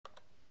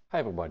Hi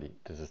everybody,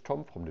 this is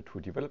Tom from the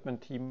Tooll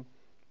development team,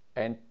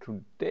 and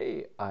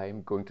today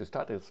I'm going to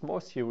start a small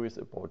series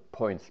about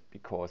points,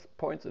 because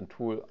points in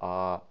Tooll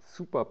are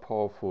super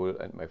powerful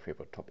and my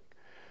favorite topic,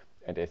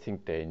 and I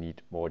think they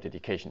need more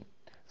dedication.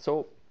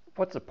 So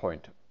what's the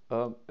point?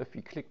 If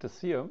we click this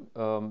here,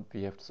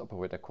 we have this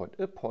operator called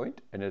a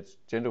point, and it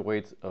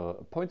generates a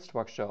point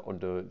structure on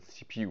the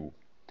CPU,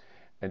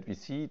 and we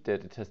see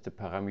that it has the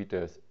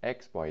parameters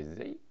x, y,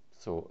 z,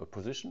 so a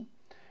position.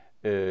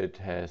 It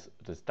has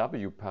this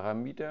W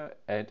parameter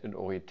and an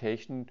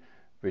orientation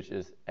which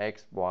is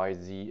X, Y,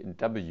 Z, and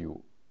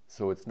W.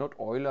 So it's not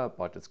Euler,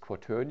 but it's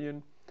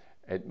quaternion,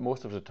 and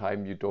most of the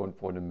time you don't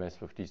want to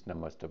mess with these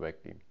numbers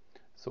directly.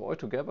 So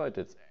altogether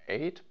that's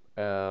eight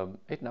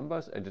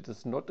numbers, and it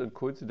is not a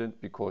coincidence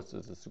because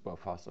this is super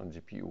fast on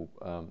GPU,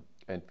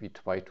 and we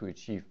try to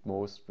achieve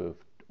most with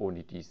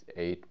only these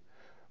eight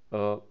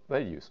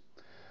values.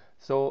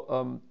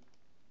 So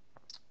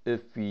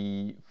if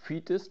we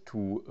feed this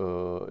to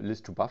a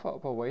list to buffer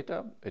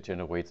operator, it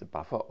generates a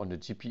buffer on the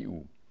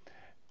GPU.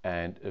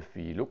 And if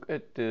we look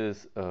at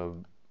this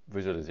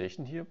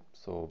visualization here,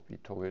 so we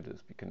toggle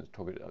this, we can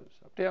toggle it up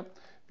there.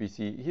 We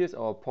see here's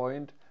our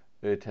point.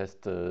 It has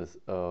this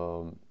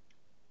W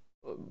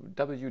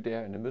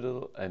there in the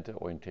middle and the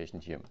orientation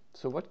here.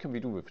 So what can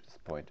we do with this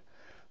point?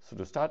 So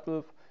to start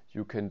with,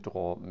 you can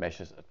draw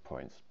meshes at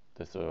points.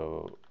 That's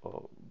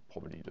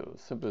probably the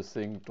simplest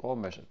thing. Draw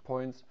mesh at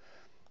points.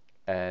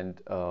 And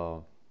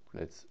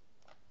let's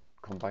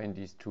combine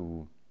these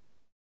two,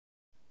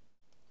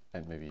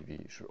 and maybe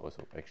we should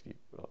also actually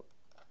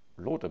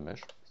load a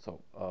mesh. So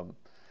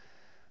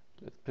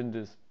let's pin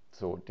this.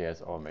 So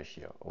there's our mesh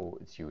here. Oh,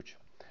 it's huge.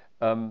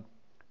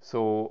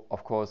 So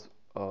of course,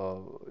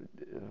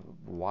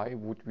 why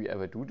would we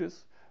ever do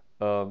this?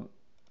 So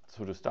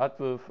to start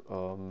with,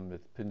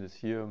 let's pin this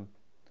here.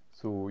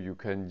 So you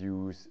can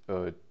use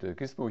the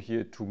gizmo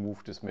here to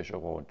move this mesh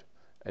around.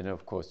 And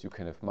of course, you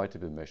can have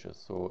multiple meshes.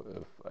 So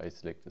if I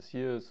select this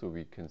here, so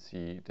we can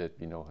see that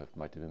we now have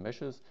multiple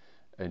meshes.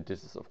 And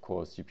this is, of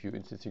course, GPU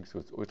instancing, so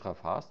it's ultra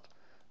fast.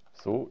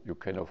 So you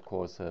can, of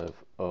course, have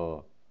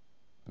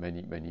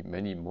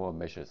many more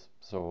meshes.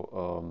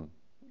 So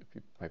if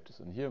we pipe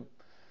this in here,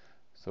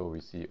 so we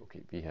see,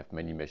 okay, we have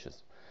many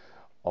meshes.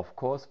 Of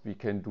course, we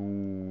can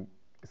do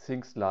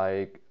things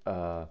like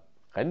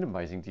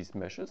randomizing these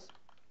meshes.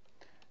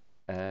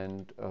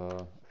 And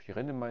if you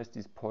randomize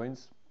these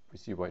points, we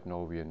see right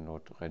now we are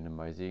not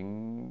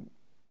randomizing,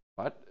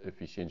 but if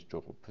we change the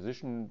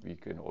position, we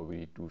can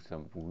already do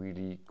some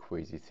really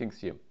crazy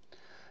things here.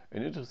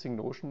 An interesting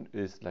notion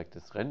is like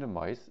this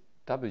randomize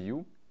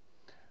W.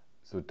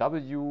 So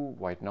W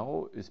right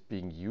now is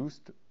being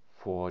used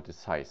for the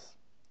size.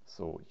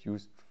 So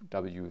use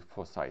W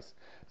for size.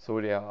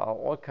 So there are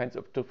all kinds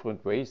of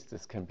different ways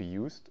this can be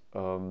used.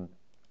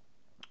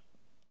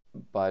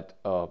 But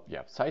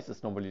yeah, size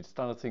is normally the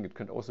standard thing. It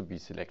can also be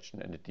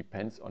selection, and it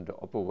depends on the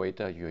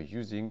operator you are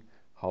using,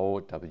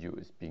 how W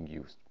is being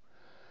used.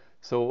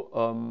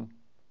 So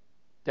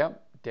yeah,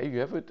 there you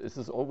have it. This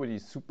is already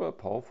super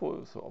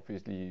powerful. So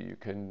obviously you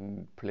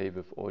can play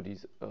with all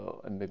these,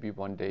 and maybe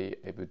one day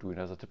I will do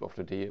another tip of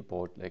the day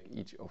about like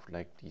each of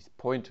like these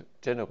point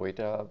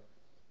generator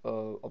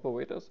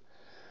operators.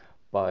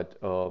 But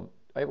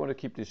I want to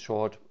keep this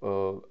short,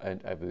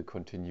 and I will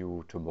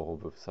continue tomorrow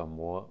with some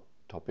more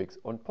topics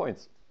on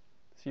points.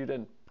 See you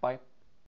then. Bye.